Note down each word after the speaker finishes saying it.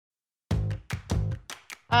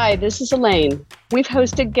Hi, this is Elaine. We've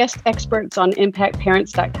hosted guest experts on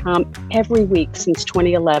ImpactParents.com every week since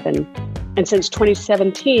 2011. And since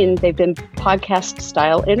 2017, they've been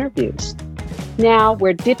podcast-style interviews. Now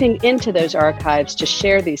we're dipping into those archives to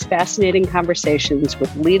share these fascinating conversations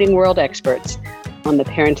with leading world experts on the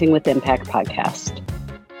Parenting with Impact podcast.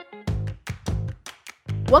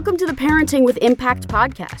 Welcome to the Parenting with Impact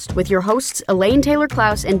podcast with your hosts Elaine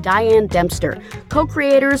Taylor-Klaus and Diane Dempster,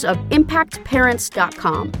 co-creators of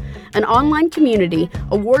ImpactParents.com, an online community,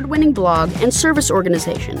 award-winning blog, and service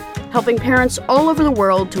organization helping parents all over the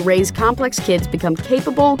world to raise complex kids become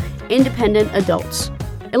capable, independent adults.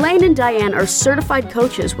 Elaine and Diane are certified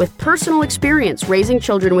coaches with personal experience raising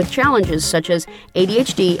children with challenges such as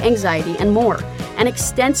ADHD, anxiety, and more, and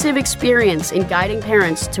extensive experience in guiding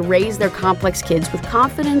parents to raise their complex kids with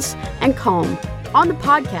confidence and calm. On the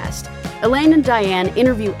podcast, Elaine and Diane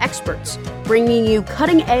interview experts, bringing you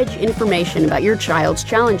cutting-edge information about your child's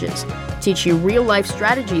challenges, teach you real-life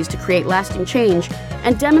strategies to create lasting change,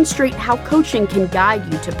 and demonstrate how coaching can guide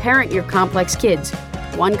you to parent your complex kids,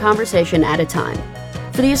 one conversation at a time.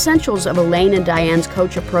 For the essentials of Elaine and Diane's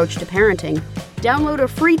coach approach to parenting, download a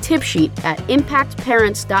free tip sheet at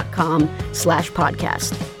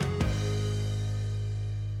impactparents.com/podcast.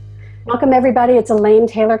 Welcome, everybody. It's Elaine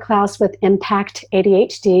Taylor-Klaus with Impact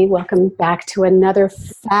ADHD. Welcome back to another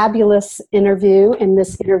fabulous interview in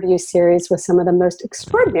this interview series with some of the most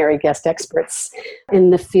extraordinary guest experts in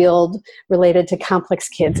the field related to complex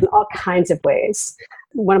kids in all kinds of ways.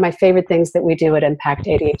 One of my favorite things that we do at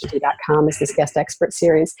ImpactADHD.com is this guest expert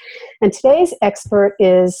series. And today's expert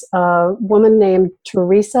is a woman named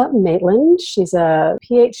Teresa Maitland. She's a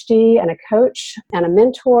PhD and a coach and a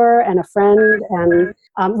mentor and a friend and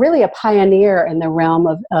really a pioneer in the realm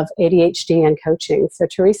of ADHD and coaching. So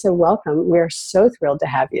Teresa, welcome. We're so thrilled to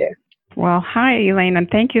have you. Well, hi, Elaine, and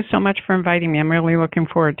thank you so much for inviting me. I'm really looking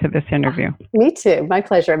forward to this interview. Me too. My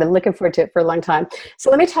pleasure. I've been looking forward to it for a long time. So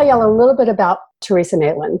let me tell you all a little bit about Teresa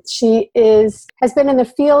Maitland. She has been in the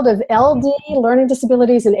field of LD, learning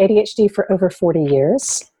disabilities, and ADHD for over 40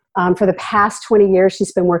 years. For the past 20 years,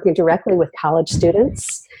 she's been working directly with college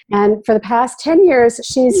students. And for the past 10 years,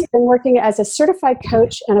 she's been working as a certified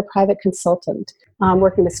coach and a private consultant,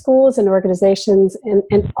 working with schools and organizations,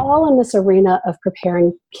 and all in this arena of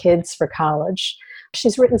preparing kids for college.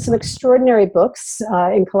 She's written some extraordinary books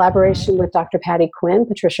in collaboration with Dr.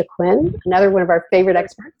 Patricia Quinn, another one of our favorite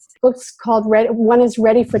experts. Books called, one is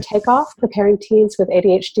Ready for Takeoff, Preparing Teens with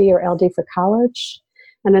ADHD or LD for College.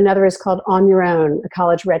 And another is called On Your Own, a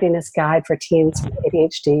college readiness guide for teens with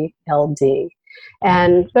ADHD, LD.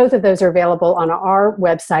 And both of those are available on our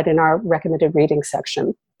website in our recommended reading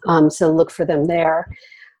section. So look for them there.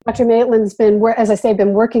 Dr. Maitland's been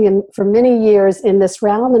working for many years in this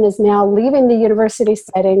realm and is now leaving the university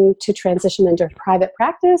setting to transition into private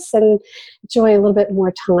practice and enjoy a little bit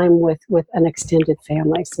more time with an extended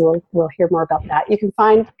family. So we'll hear more about that. You can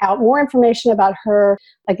find out more information about her,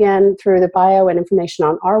 again, through the bio and information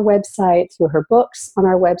on our website, through her books on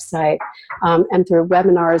our website, and through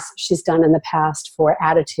webinars she's done in the past for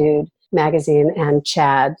Attitude Magazine and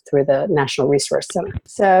CHAD through the National Resource Center.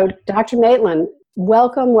 So Dr. Maitland,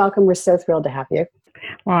 welcome. We're so thrilled to have you.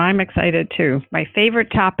 Well, I'm excited too. My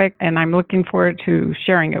favorite topic, and I'm looking forward to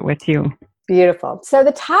sharing it with you. Beautiful. So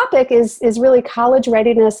the topic is really college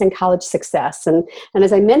readiness and college success. And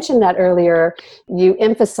as I mentioned that earlier, you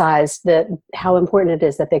emphasized that how important it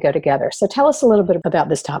is that they go together. So tell us a little bit about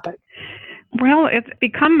this topic. Well, it's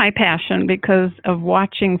become my passion because of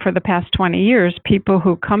watching for the past 20 years people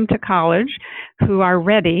who come to college who are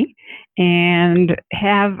ready and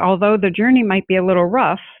although the journey might be a little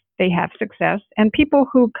rough, they have success, and people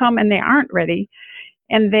who come and they aren't ready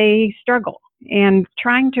and they struggle, and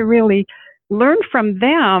trying to really learn from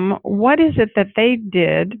them what is it that they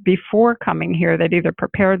did before coming here that either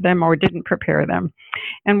prepared them or didn't prepare them.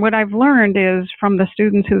 And what I've learned is from the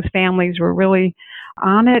students whose families were really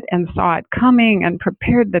on it and saw it coming and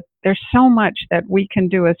prepared, that there's so much that we can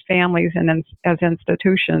do as families and as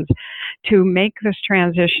institutions to make this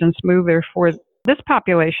transition smoother for this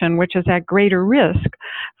population, which is at greater risk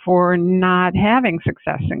for not having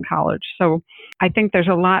success in college. So I think there's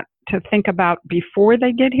a lot to think about before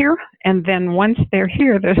they get here. And then once they're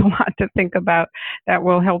here, there's a lot to think about that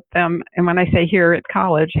will help them. And when I say here at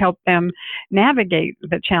college, help them navigate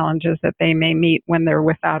the challenges that they may meet when they're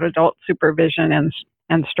without adult supervision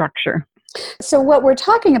and structure. So what we're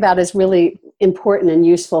talking about is really important and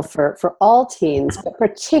useful for all teens, but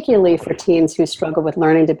particularly for teens who struggle with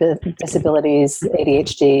learning disabilities,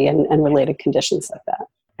 ADHD, and related conditions like that.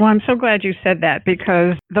 Well, I'm so glad you said that,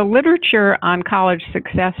 because the literature on college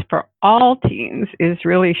success for all teens is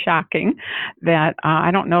really shocking. That I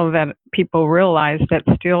don't know that people realize that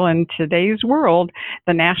still in today's world,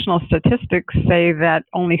 the national statistics say that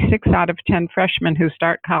only 6 out of 10 freshmen who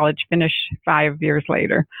start college finish 5 years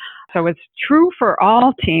later. So it's true for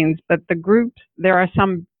all teens, but there are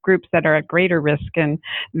some groups that are at greater risk, and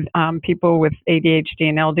people with ADHD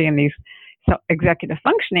and LD and these executive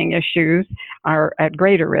functioning issues are at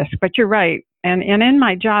greater risk. But you're right. And in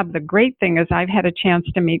my job, the great thing is I've had a chance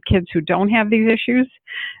to meet kids who don't have these issues,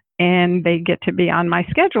 and they get to be on my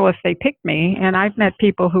schedule if they pick me. And I've met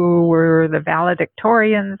people who were the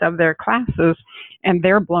valedictorians of their classes, and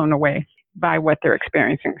they're blown away by what they're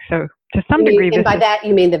experiencing. So to some degree, and by that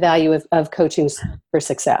you mean the value of coaching for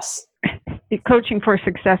success. Coaching for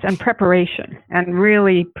success and preparation, and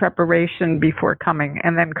really preparation before coming,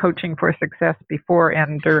 and then coaching for success before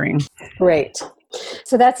and during. Great.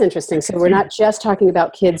 So that's interesting. So we're not just talking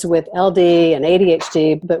about kids with LD and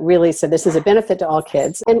ADHD, but really, so this is a benefit to all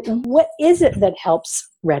kids. And what is it that helps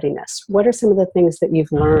readiness? What are some of the things that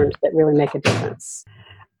you've learned that really make a difference?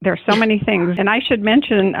 There are so many things. And I should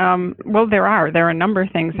mention, there are a number of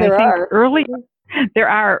things. There are early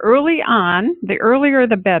on, the earlier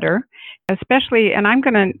the better, especially, and I'm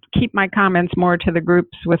going to keep my comments more to the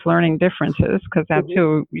groups with learning differences, because that's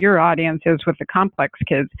who your audience is with the complex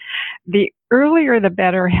kids. The earlier the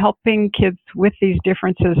better, helping kids with these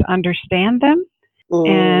differences understand them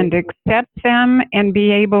and accept them and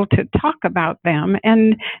be able to talk about them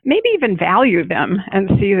and maybe even value them and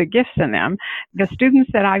see the gifts in them. The students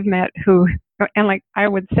that I've met and like I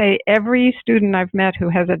would say, every student I've met who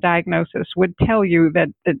has a diagnosis would tell you that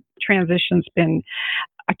the transition's been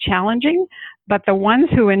challenging, but the ones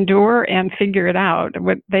who endure and figure it out,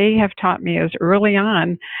 what they have taught me is early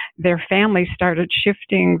on, their family started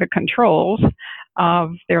shifting the controls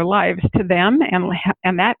of their lives to them,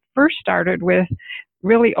 and that first started with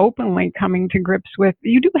really openly coming to grips with,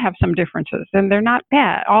 you do have some differences, and they're not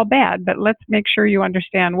all bad, but let's make sure you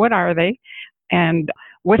understand what are they and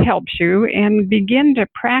what helps you, and begin to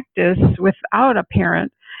practice without a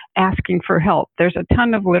parent asking for help. There's a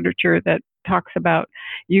ton of literature that talks about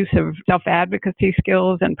use of self-advocacy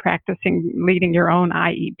skills and practicing leading your own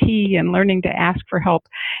IEP and learning to ask for help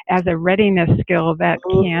as a readiness skill that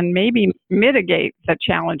can maybe mitigate the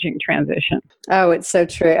challenging transition. Oh, it's so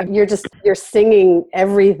true. You're singing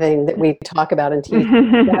everything that we talk about in teach.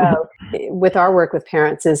 With our work with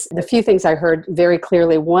parents, is the few things I heard very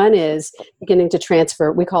clearly. One is beginning to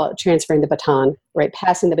transfer, we call it transferring the baton, right?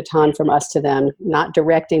 Passing the baton from us to them, not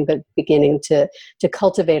directing, but beginning to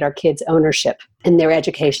cultivate our kids' ownership in their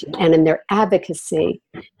education and in their advocacy,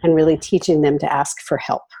 and really teaching them to ask for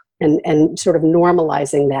help and sort of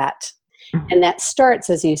normalizing that. And that starts,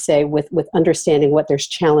 as you say, with understanding what their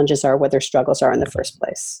challenges are, what their struggles are in the first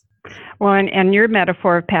place. Well, and your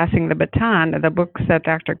metaphor of passing the baton, the books that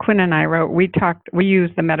Dr. Quinn and I wrote, we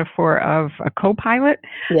used the metaphor of a co-pilot.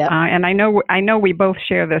 Yep. And I know we both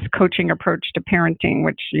share this coaching approach to parenting,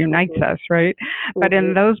 which unites us, right? But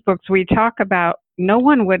in those books, we talk about no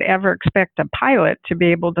one would ever expect a pilot to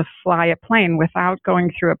be able to fly a plane without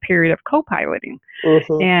going through a period of co-piloting.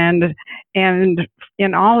 And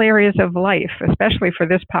in all areas of life, especially for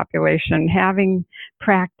this population, having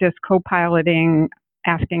practiced co-piloting,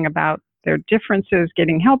 asking about their differences,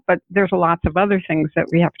 getting help, but there's lots of other things that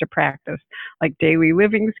we have to practice, like daily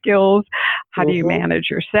living skills. How do you manage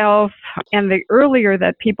yourself? And the earlier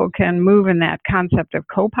that people can move in that concept of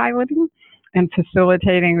co-piloting and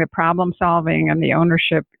facilitating the problem solving and the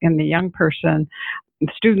ownership in the young person,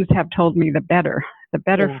 students have told me the better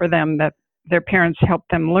for them, that their parents help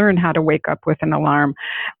them learn how to wake up with an alarm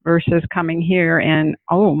versus coming here and,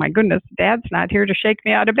 oh my goodness, Dad's not here to shake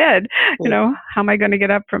me out of bed. How am I going to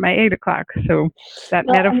get up for my 8 o'clock? So that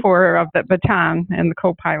metaphor of the baton and the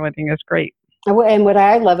co-piloting is great. And what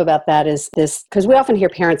I love about that is this, because we often hear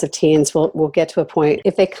parents of teens will get to a point,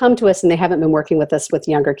 if they come to us and they haven't been working with us with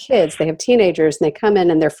younger kids, they have teenagers and they come in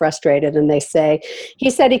and they're frustrated and they say, he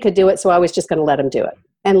said he could do it, so I was just going to let him do it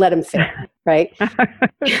and let him fail, right?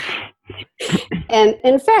 And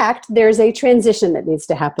in fact, there's a transition that needs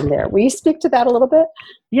to happen there. Will you speak to that a little bit?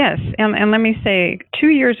 Yes. And let me say, 2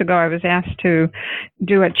 years ago, I was asked to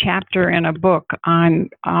do a chapter in a book on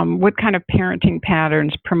what kind of parenting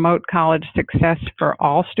patterns promote college success for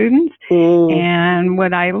all students. And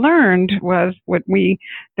what I learned was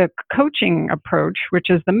the coaching approach, which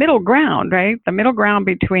is the middle ground, right? The middle ground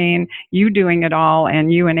between you doing it all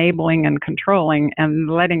and you enabling and controlling and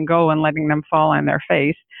letting go and letting them fall on their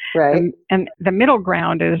face. Right. And the middle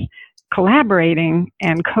ground is collaborating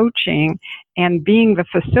and coaching and being the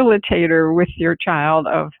facilitator with your child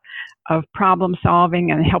of problem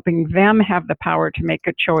solving and helping them have the power to make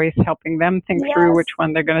a choice, helping them think through which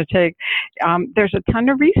one they're going to take. There's a ton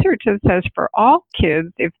of research that says for all kids,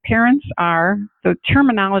 if parents are, the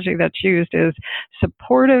terminology that's used is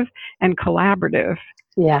supportive and collaborative,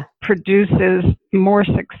 produces more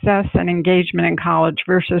success and engagement in college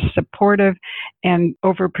versus supportive and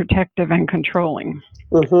overprotective and controlling.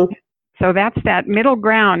 Mm-hmm. So that's that middle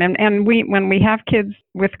ground. And when we have kids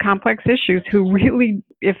with complex issues who really,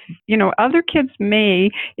 if, other kids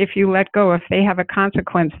may, if you let go, if they have a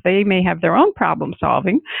consequence, they may have their own problem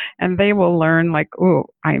solving and they will learn like, oh,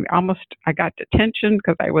 I got detention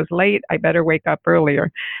because I was late. I better wake up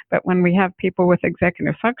earlier. But when we have people with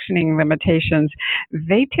executive functioning limitations,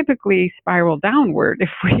 they typically spiral downward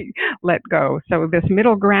if we let go. So this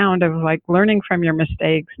middle ground of like learning from your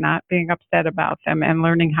mistakes, not being upset about them, and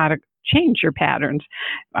learning how to change your patterns.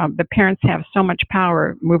 The parents have so much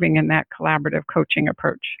power moving in that collaborative coaching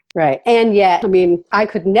approach. Right. And yet, I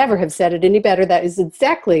could never have said it any better. That is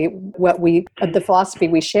exactly what the philosophy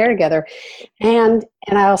we share together. And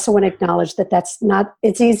I also want to acknowledge that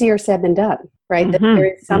it's easier said than done, right? Mm-hmm. That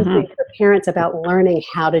there is something for parents about learning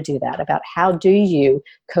how to do that, about how do you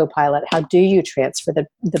co-pilot, how do you transfer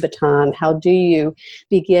the baton, how do you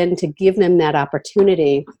begin to give them that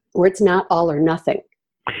opportunity where it's not all or nothing.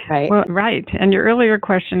 Right. Well, right. And your earlier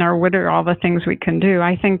question, what are all the things we can do?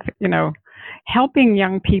 I think, helping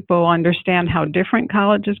young people understand how different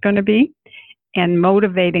college is going to be and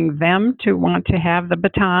motivating them to want to have the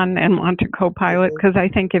baton and want to co-pilot. Because I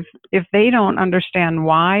think if they don't understand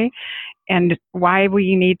why and why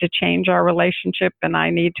we need to change our relationship and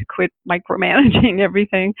I need to quit micromanaging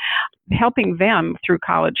everything, helping them through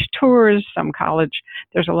college tours, some colleges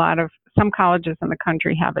in the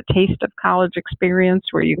country have a taste of college experience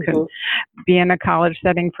where you can be in a college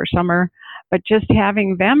setting for summer, but just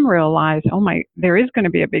having them realize, there is going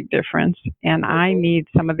to be a big difference and I need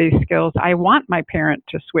some of these skills. I want my parent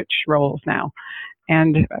to switch roles now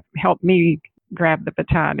and help me grab the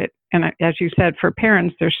baton. And as you said, for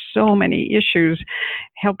parents, there's so many issues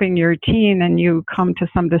helping your teen and you come to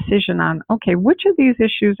some decision on, okay, which of these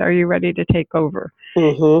issues are you ready to take over?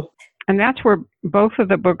 Mm-hmm. And that's where both of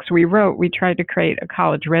the books we wrote, we tried to create a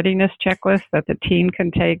college readiness checklist that the teen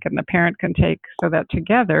can take and the parent can take so that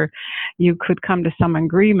together you could come to some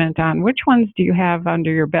agreement on which ones do you have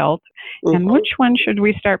under your belt and which one should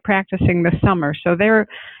we start practicing this summer. So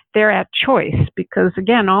they're at choice because,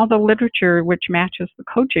 again, all the literature which matches the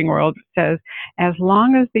coaching world says as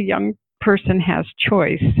long as the young person has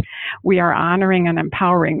choice, we are honoring and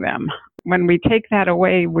empowering them. When we take that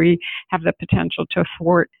away, we have the potential to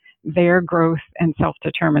thwart their growth and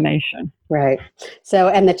self-determination. Right. So,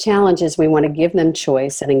 and the challenge is we want to give them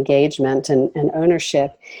choice and engagement and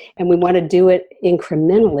ownership, and we want to do it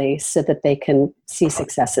incrementally so that they can see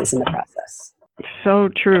successes in the process. So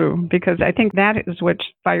true, because I think that is what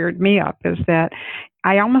fired me up, is that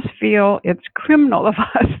I almost feel it's criminal of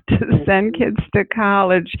us to send kids to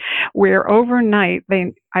college where overnight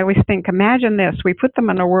I always think, imagine this, we put them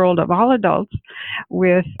in a world of all adults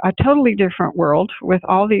with a totally different world with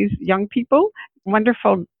all these young people,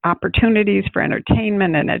 wonderful opportunities for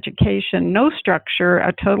entertainment and education, no structure,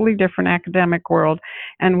 a totally different academic world.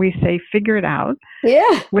 And we say, figure it out.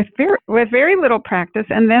 Yeah. With very little practice.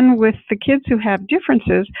 And then with the kids who have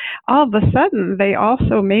differences, all of a sudden they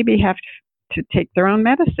also maybe have to take their own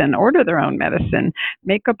medicine, order their own medicine,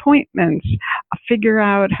 make appointments, figure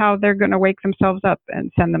out how they're going to wake themselves up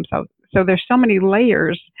and send themselves. So there's so many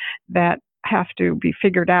layers that have to be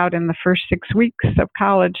figured out in the first 6 weeks of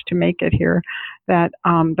college to make it here, that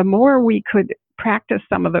the more we could practice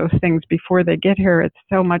some of those things before they get here, it's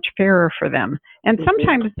so much fairer for them. And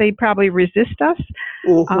sometimes they probably resist us.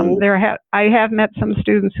 I have met some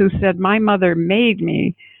students who said, my mother made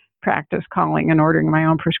me practice calling and ordering my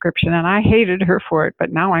own prescription, and I hated her for it,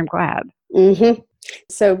 but now I'm glad. Mm-hmm.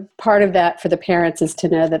 So part of that for the parents is to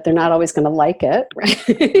know that they're not always going to like it,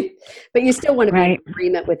 right? But you still want to be in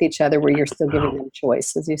agreement with each other where you're still giving them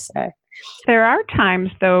choice, as you say. There are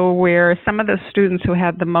times, though, where some of the students who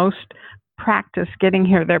had the most practice getting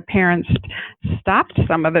here, their parents stopped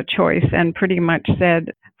some of the choice and pretty much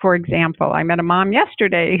said, for example, I met a mom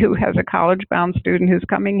yesterday who has a college-bound student who's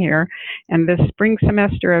coming here, and this spring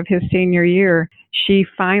semester of his senior year, she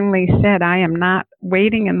finally said, I am not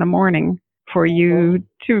waiting in the morning for you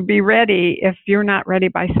to be ready. If you're not ready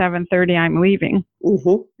by 7:30, I'm leaving.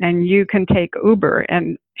 And you can take Uber.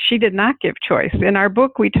 And she did not give choice. In our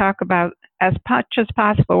book, we talk about as much as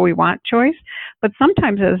possible, we want choice, but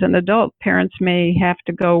sometimes as an adult, parents may have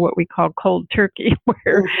to go what we call cold turkey,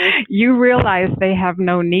 where you realize they have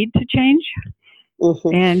no need to change.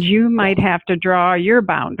 And you might have to draw your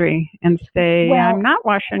boundary and say, I'm not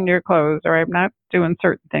washing your clothes, or I'm not doing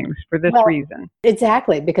certain things for this reason.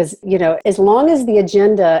 Exactly, because, as long as the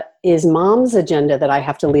agenda is mom's agenda that I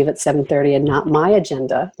have to leave at 7:30 and not my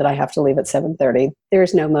agenda that I have to leave at 7:30,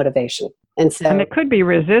 there's no motivation. And it could be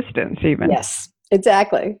resistance even. Yes,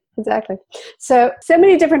 exactly. So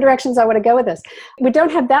many different directions I want to go with this. We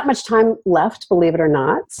don't have that much time left, believe it or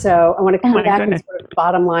not. So I want to come back and sort of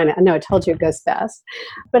bottom line. I know I told you it goes fast,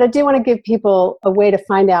 but I do want to give people a way to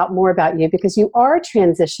find out more about you, because you are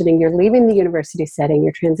transitioning. You're leaving the university setting.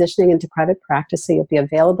 You're transitioning into private practice. So you'll be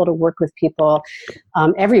available to work with people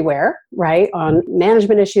everywhere, right, on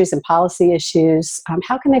management issues and policy issues.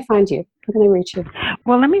 How can they find you? How can they reach you?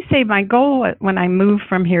 Well, let me say my goal when I move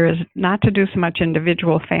from here is not to do so much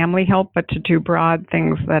individual family help, but to do broad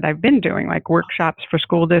things that I've been doing, like workshops for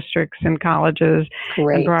school districts and colleges.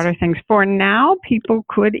 Great. And broader things. For now, people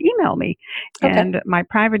could email me. Okay. And my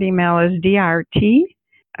private email is DRT,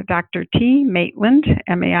 Dr. T. Maitland,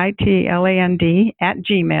 MAITLAND,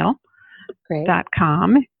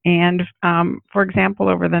 @gmail.com. And for example,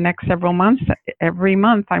 over the next several months, every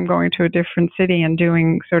month I'm going to a different city and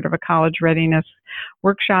doing sort of a college readiness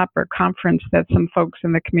workshop or conference that some folks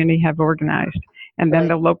in the community have organized. And then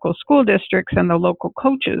the local school districts and the local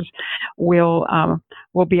coaches will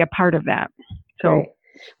be a part of that. So. Great.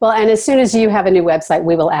 Well, and as soon as you have a new website,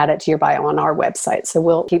 we will add it to your bio on our website. So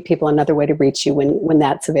we'll keep people another way to reach you when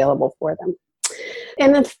that's available for them.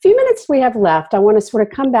 In the few minutes we have left, I want to sort of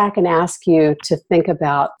come back and ask you to think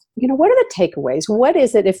about, what are the takeaways? What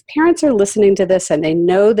is it, if parents are listening to this and they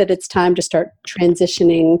know that it's time to start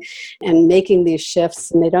transitioning and making these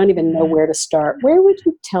shifts and they don't even know where to start, where would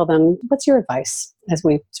you tell them, what's your advice as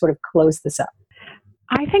we sort of close this up?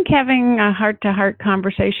 I think having a heart-to-heart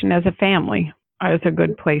conversation as a family is a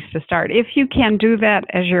good place to start. If you can do that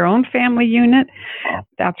as your own family unit,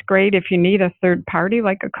 that's great. If you need a third party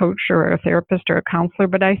like a coach or a therapist or a counselor,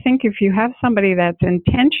 but I think if you have somebody that's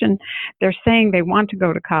intention, they're saying they want to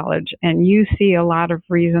go to college and you see a lot of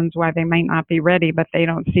reasons why they might not be ready, but they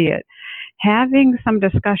don't see it. Having some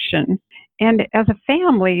discussion and as a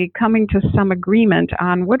family coming to some agreement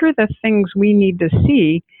on what are the things we need to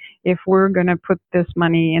see if we're going to put this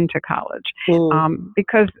money into college.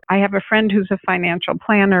 Because I have a friend who's a financial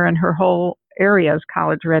planner and her whole area is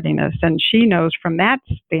college readiness. And she knows from that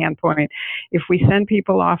standpoint, if we send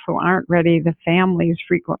people off who aren't ready, the families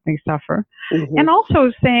frequently suffer. And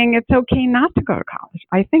also saying it's okay not to go to college.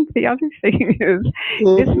 I think the other thing is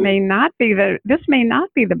this may not be the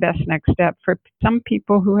best next step for some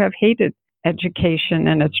people who have hated education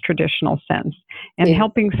in its traditional sense, and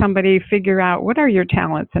helping somebody figure out what are your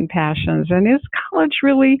talents and passions, and is college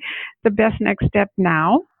really the best next step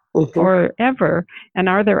now or ever, and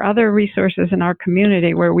are there other resources in our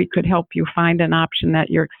community where we could help you find an option that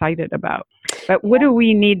you're excited about. But what do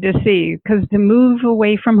we need to see? Because to move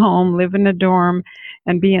away from home, live in a dorm,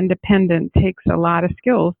 and be independent takes a lot of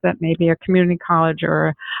skills that maybe a community college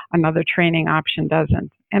or another training option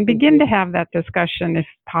doesn't. And begin to have that discussion, if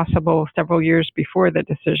possible, several years before the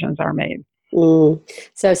decisions are made.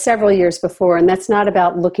 So several years before, and that's not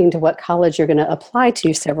about looking to what college you're going to apply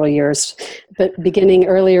to several years, but beginning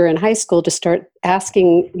earlier in high school to start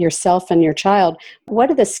asking yourself and your child, what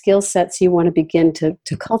are the skill sets you want to begin to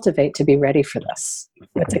cultivate to be ready for this?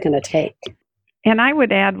 What's it going to take? And I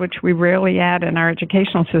would add, which we rarely add in our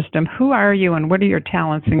educational system, who are you and what are your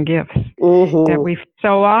talents and gifts? That we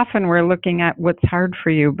so often we're looking at what's hard for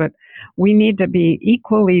you, but we need to be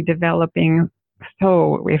equally developing.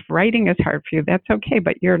 So if writing is hard for you, that's okay,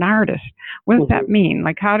 but you're an artist. What does that mean?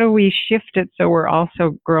 Like, how do we shift it so we're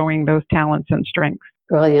also growing those talents and strengths?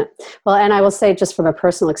 Brilliant. Well, and I will say just from a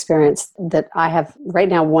personal experience that I have right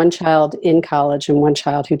now one child in college and one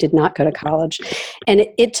child who did not go to college. And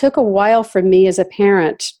it took a while for me as a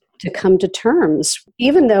parent to come to terms,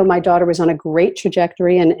 even though my daughter was on a great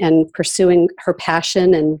trajectory and pursuing her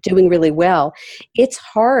passion and doing really well. It's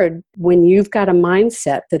hard when you've got a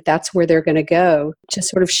mindset that that's where they're going to go to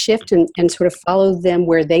sort of shift and sort of follow them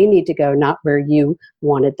where they need to go, not where you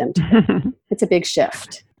wanted them to go. It's a big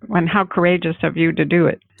shift. And how courageous of you to do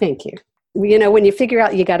it. Thank you. You know, when you figure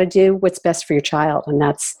out you got to do what's best for your child, and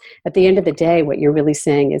that's at the end of the day, what you're really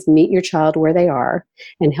saying is meet your child where they are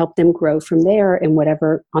and help them grow from there in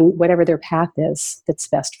whatever their path is that's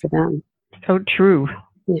best for them. So true.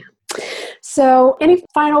 Yeah. So any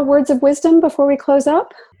final words of wisdom before we close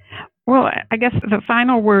up? Well, I guess the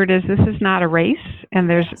final word is this is not a race, and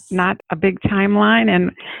there's not a big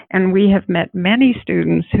timeline. And we have met many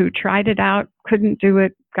students who tried it out, couldn't do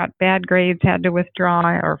it, got bad grades, had to withdraw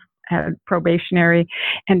or had probationary.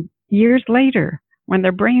 And years later, when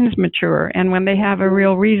their brains mature and when they have a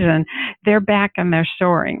real reason, they're back and they're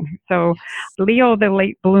soaring. So Leo the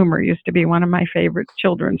Late Bloomer used to be one of my favorite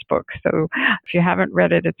children's books. So if you haven't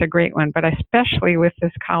read it, it's a great one. But especially with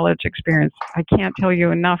this college experience, I can't tell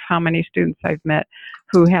you enough how many students I've met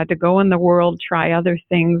who had to go in the world, try other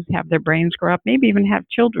things, have their brains grow up, maybe even have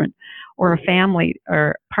children or a family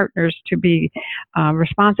or partners to be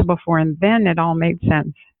responsible for. And then it all made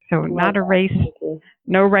sense. So not a race,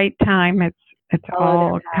 no right time. It's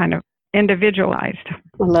all kind of individualized.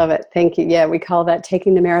 I love it. Thank you. Yeah, we call that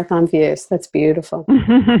taking the marathon views. That's beautiful.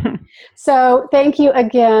 So thank you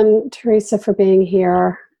again, Teresa, for being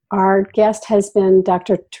here. Our guest has been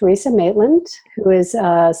Dr. Teresa Maitland, who is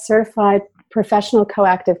a certified professional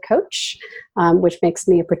coactive coach, which makes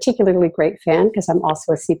me a particularly great fan because I'm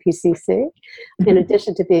also a CPCC, in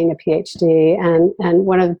addition to being a PhD, and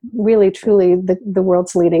one of really, truly the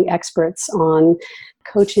world's leading experts on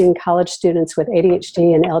coaching college students with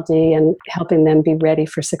ADHD and LD and helping them be ready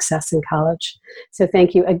for success in college. So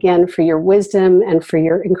thank you again for your wisdom and for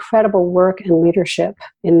your incredible work and leadership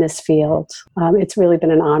in this field. It's really been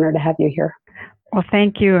an honor to have you here. Well,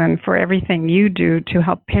 thank you, and for everything you do to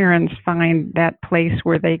help parents find that place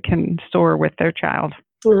where they can soar with their child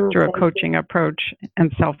through a coaching approach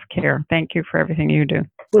and self-care. Thank you for everything you do.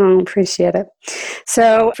 Appreciate it.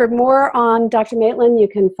 So for more on Dr. Maitland, you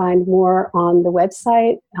can find more on the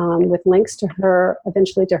website with links to her,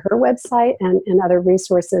 eventually to her website and other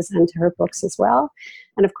resources, and to her books as well.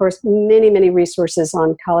 And of course, many, many resources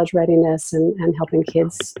on college readiness and helping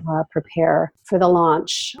kids prepare for the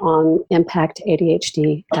launch on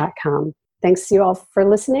impactadhd.com. Thanks to you all for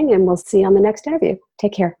listening, and we'll see you on the next interview.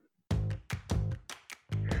 Take care.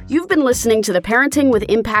 You've been listening to the Parenting with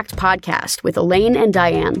Impact podcast with Elaine and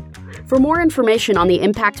Diane. For more information on the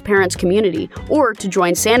Impact Parents community or to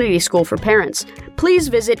join Sanity School for Parents, please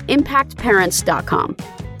visit impactparents.com.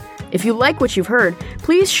 If you like what you've heard,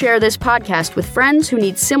 please share this podcast with friends who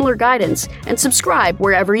need similar guidance and subscribe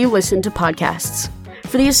wherever you listen to podcasts.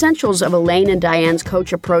 For the essentials of Elaine and Diane's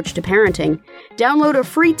coach approach to parenting, download a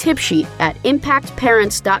free tip sheet at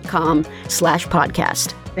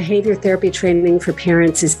impactparents.com/podcast. Behavior therapy training for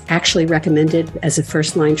parents is actually recommended as a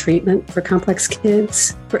first-line treatment for complex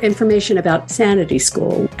kids. For information about Sanity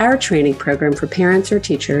School, our training program for parents or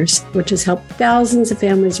teachers, which has helped thousands of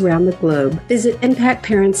families around the globe, visit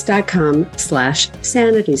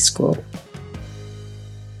impactparents.com/Sanity School.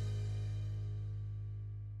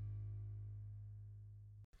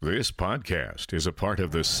 This podcast is a part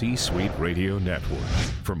of the C-Suite Radio Network.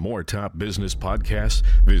 For more top business podcasts,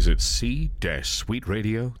 visit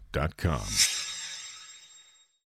c-suiteradio.com.